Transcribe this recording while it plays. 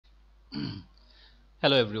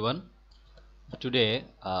Hello everyone. Today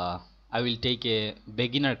I will take a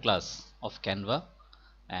beginner class of Canva,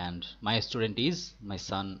 and my student is my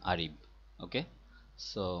son Arib. Okay,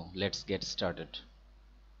 so let's get started.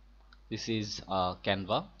 This is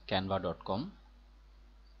canva.com,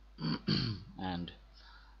 and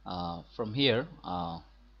from here,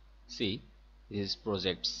 see, this is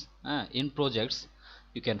projects. In projects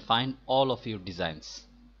you can find all of your designs.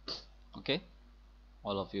 Okay,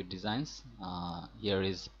 all of your designs. Here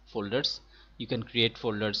is folders. You can create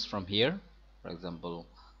folders from here, for example,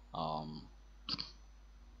 um,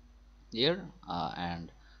 here,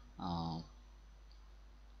 and uh,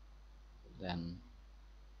 then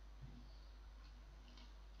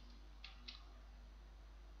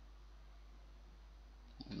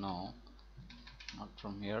no, not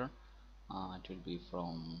from here. It will be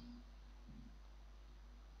from,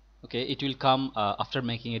 okay, it will come after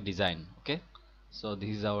making a design. Okay, so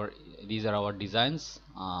these are our designs.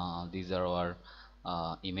 These are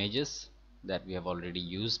our images that we have already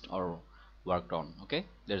used or worked on. Okay,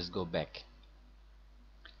 let's go back.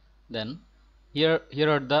 Then here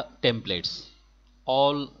are the templates,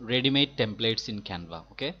 all ready-made templates in Canva.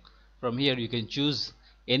 Okay, from here you can choose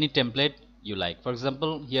any template you like. For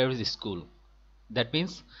example, here is school. That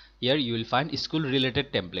means here you will find school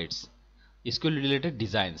related templates, school related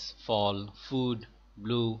designs, fall, food,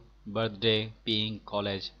 blue, birthday, pink,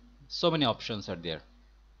 college. So many options are there.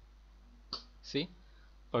 See,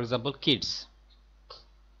 for example, kids.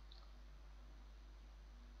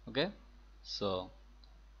 Okay, so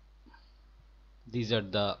these are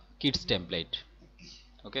the kids template.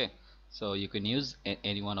 Okay, so you can use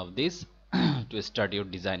any one of these to start your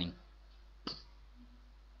designing.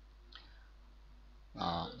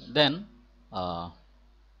 Then I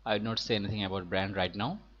would not say anything about brand right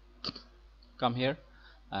now. Come here,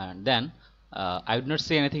 and then I would not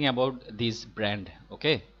say anything about this brand.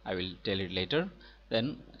 Okay, I will tell it later.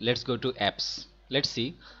 Then let's go to apps. Let's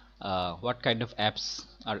see what kind of apps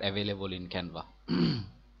are available in Canva.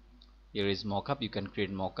 Here is mockup. You can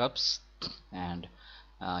create mockups, and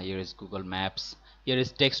here is Google Maps. Here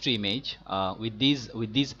is text to image. With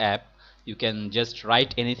this app you can just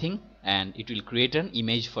write anything and it will create an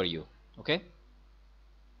image for you. Okay,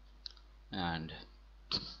 and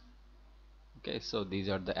okay, so these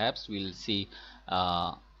are the apps. We'll see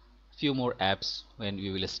few more apps when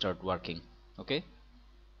we will start working. Okay,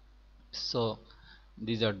 so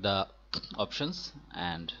these are the options,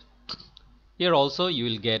 and here also you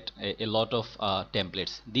will get a lot of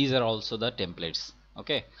templates. These are also the templates.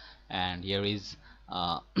 Okay, and here is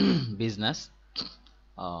business.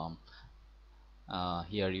 um,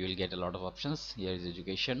 Here you will get a lot of options. Here is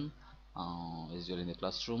education, visual in the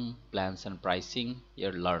classroom, plans and pricing.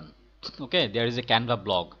 Here learn. Okay, there is a Canva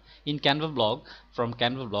blog. In Canva blog, from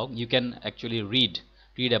Canva blog you can actually read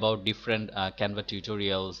about different Canva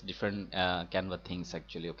tutorials, different Canva things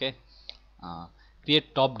actually. Okay, uh,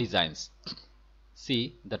 create top designs.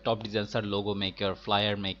 See, the top designs are logo maker,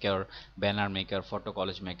 flyer maker, banner maker, photo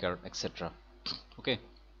collage maker, etc. Okay,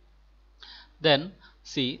 then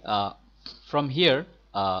see, from here,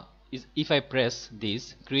 if I press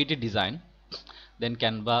this create a design, then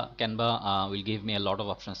Canva will give me a lot of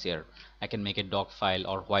options here. I can make a doc file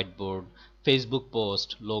or whiteboard, Facebook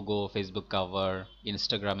post, logo, Facebook cover,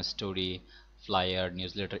 Instagram story, flyer,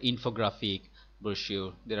 newsletter, infographic,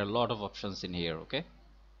 brochure. There are a lot of options in here. Okay,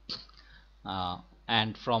 uh,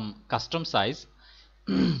 and from custom size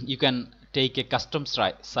you can take a custom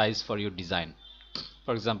size for your design.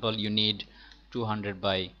 For example, you need 200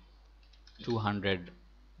 by 200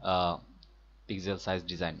 uh, pixel size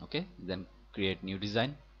design. Okay, then create new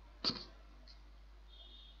design.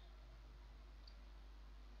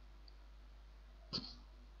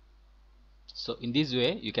 So in this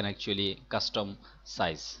way you can actually custom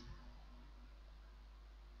size.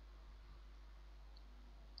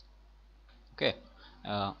 Okay,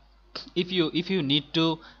 uh, if you need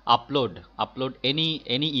to upload any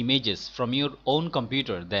images from your own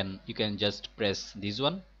computer, then you can just press this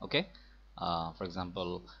one. Okay, for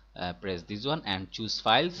example, press this one and choose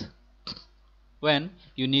files when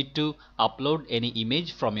you need to upload any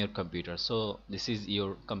image from your computer. So this is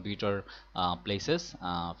your computer places.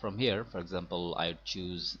 From here, for example, I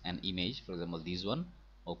choose an image, for example this one.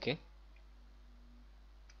 Okay,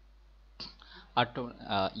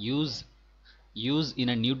 use in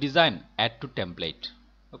a new design, add to template.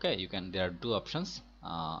 Okay, you can, there are two options.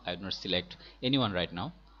 I will not select anyone right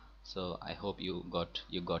now, so I hope you got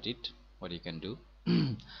it, what you can do.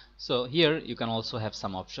 So here you can also have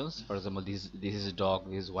some options. For example, this is doc,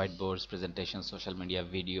 this is whiteboards, presentations, social media,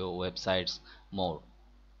 video, websites, more.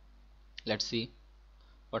 Let's see.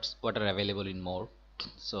 what are available in more.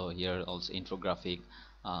 So here also infographic,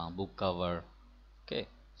 book cover. Okay,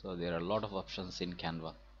 so there are a lot of options in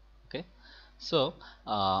Canva. Okay, so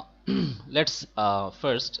let's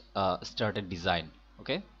first start a design.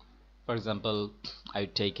 Okay, for example, I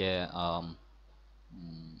take a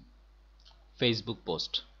Facebook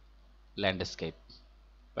post landscape.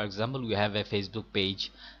 For example, we have a Facebook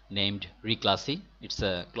page named Reclassy. It's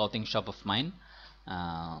a clothing shop of mine.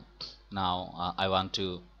 uh, Now I want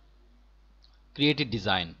to create a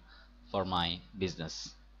design for my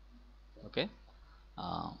business. Okay,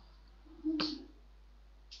 uh,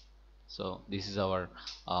 so this is our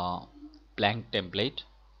blank template.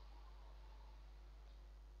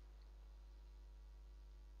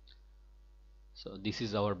 So this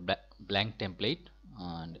is our blank template,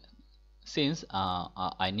 and since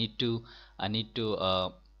I need to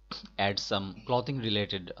add some clothing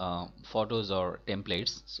related photos or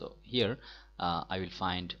templates, so here I will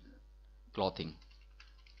find clothing.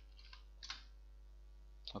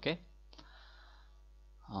 Okay,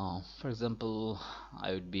 for example,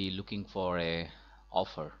 I would be looking for a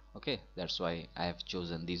offer. Okay, that's why I have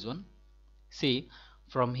chosen this one. See,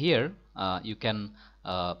 from here you can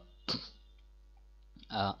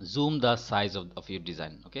zoom the size of your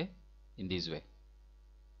design. Okay, in this way.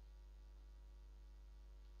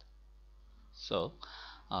 So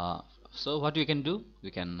uh, so what we can do,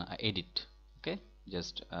 we can edit. Okay,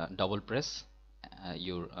 just double press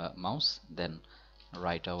your mouse, then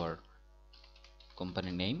write our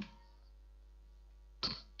company name,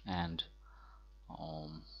 and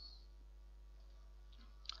um,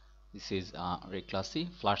 this is Reclassy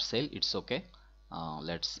flash sale. It's okay.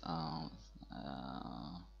 Let's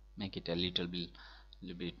make it a little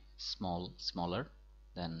bit smaller.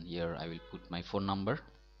 Then here I will put my phone number.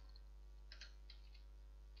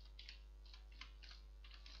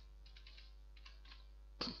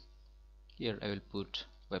 Here I will put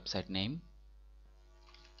website name,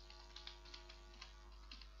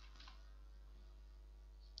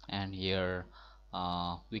 and here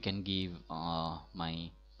we can give my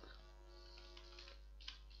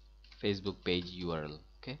Facebook page URL.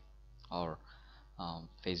 Okay, or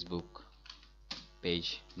Facebook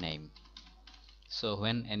page name. So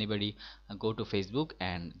when anybody go to Facebook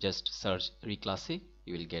and just search Reclassy,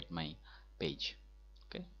 you will get my page.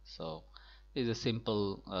 Okay, so this is a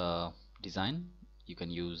simple design you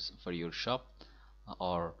can use for your shop,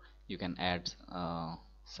 or you can add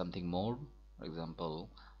something more. For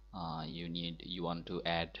example, you want to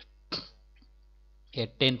add a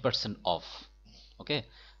 10% off. Okay,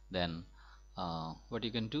 then what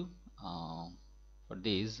you can do, for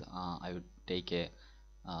this I would take a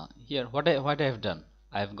here what I have done,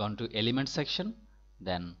 I have gone to element section,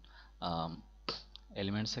 then um,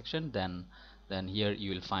 element section, then here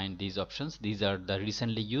you will find these options. These are the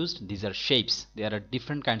recently used. These are shapes. There are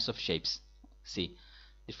different kinds of shapes. See,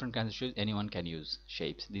 different kinds of shapes, anyone can use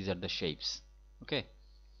shapes. These are the shapes. Okay,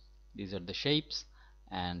 these are the shapes,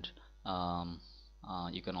 and um,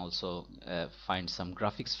 you can also find some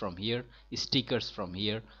graphics from here, stickers from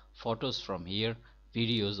here, photos from here,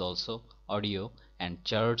 videos also, audio, and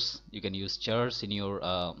charts. You can use charts in your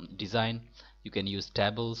design. You can use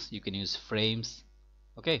tables, you can use frames.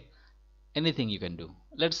 Okay, anything you can do.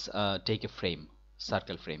 Let's take a frame,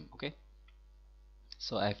 circle frame. Okay,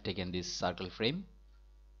 so I have taken this circle frame.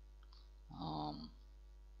 um,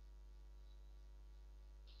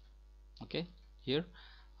 okay, here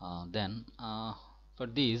then for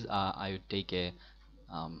these I would take a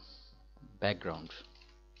um, background.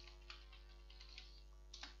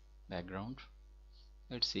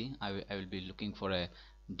 Let's see, I will be looking for a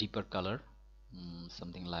deeper color,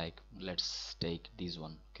 something like, let's take this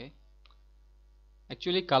one. Okay,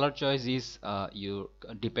 actually color choice is you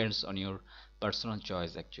depends on your personal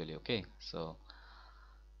choice actually. Okay, so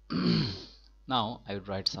now I would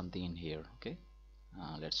write something in here. Okay,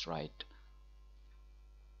 let's write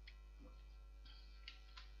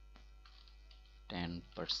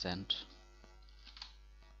 10%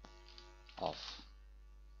 off.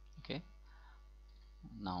 Okay,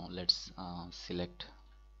 now let's select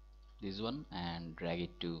this one and drag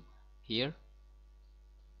it to here.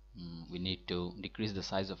 We need to decrease the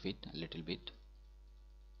size of it a little bit,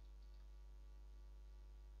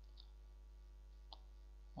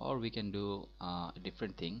 or we can do a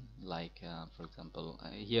different thing, like for example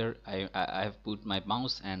here I have put my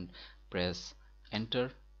mouse and press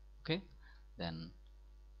enter. Okay, then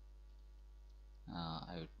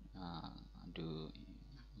I would do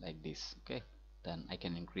like this. Okay, then I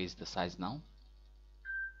can increase the size now.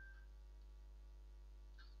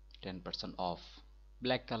 10% off,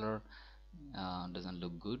 black color, doesn't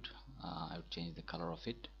look good. I would change the color of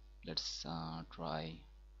it. Let's try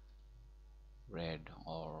red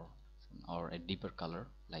or a deeper color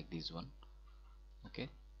like this one. Okay,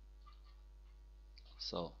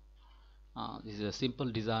 so this is a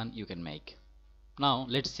simple design you can make. Now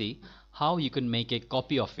let's see how you can make a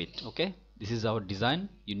copy of it. Okay, this is our design.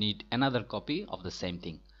 You need another copy of the same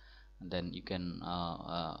thing, and then you can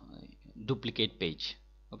duplicate page.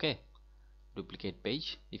 Okay, duplicate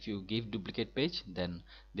page. If you give duplicate page, then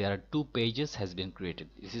there are two pages has been created.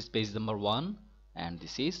 This is page number 1 and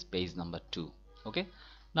this is page number 2. Okay,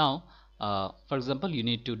 now for example, you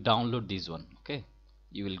need to download this one. Okay,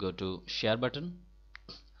 you will go to share button.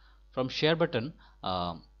 From share button,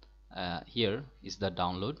 here is the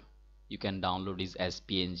download. You can download this as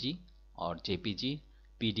PNG or JPG,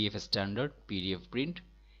 PDF standard, PDF print,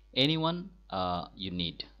 anyone you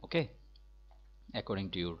need. Okay,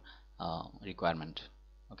 according to your requirement.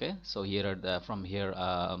 Okay, so here are the from here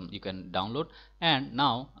you can download. And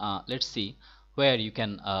now let's see where you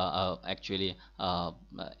can actually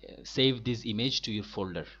save this image to your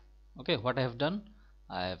folder. Okay, what I have done,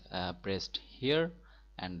 I have pressed here,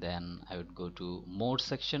 and then I would go to more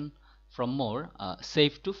section. From more,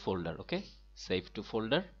 save to folder. Okay, save to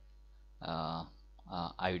folder. uh,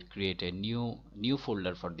 I would create a new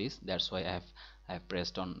folder for this. That's why I have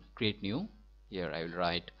pressed on create new. Here I will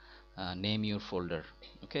write name your folder.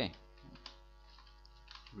 Okay,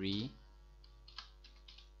 reclassy.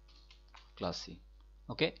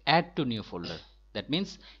 Okay, add to new folder. That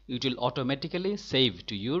means it will automatically save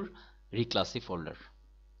to your reclassy folder.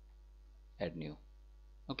 Add new.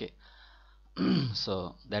 Okay,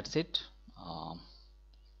 so that's it.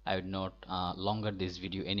 I would not longer this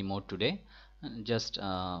video anymore today. Just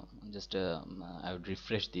I would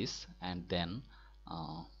refresh this, and then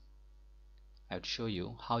I would show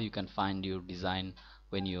you how you can find your design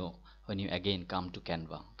when you again come to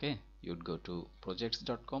Canva. Okay, you'd go to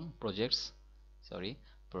projects.com, projects,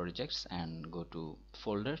 and go to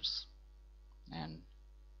folders, and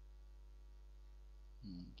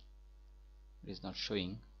it is not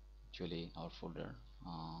showing actually our folder.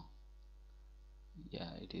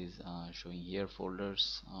 Yeah, it is showing here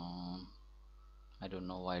folders. I don't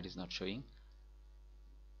know why it is not showing.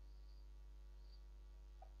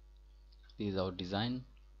 This is our design.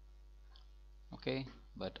 Okay,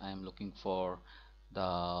 but I am looking for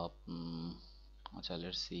the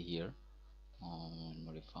let's see here,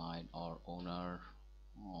 modified or owner.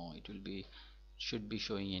 It will be should be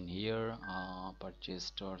showing in here. Purchase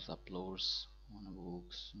stores, uploads on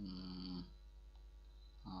books,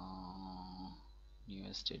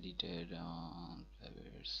 newest edited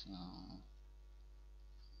favorites,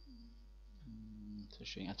 so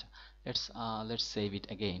showing. Let's save it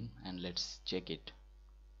again and let's check it.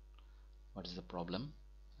 What is the problem?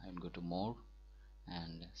 I will go to more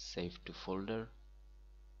and save to folder,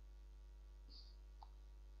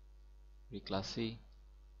 reclassy.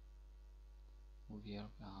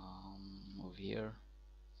 Move here,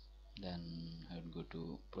 then I will go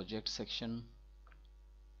to project section.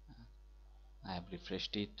 I have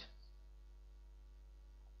refreshed it.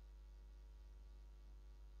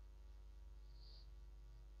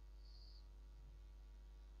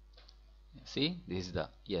 See, this is the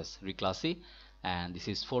reclassy, and this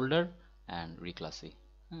is folder and reclassy.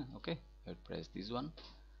 Okay, I will press this one,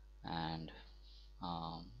 and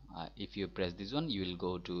if you press this one, you will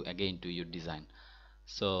go to again to your design.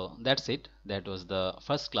 So that's it. That was the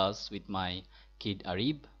first class with my kid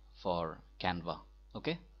Arib for Canva.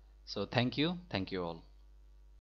 Okay, so thank you all.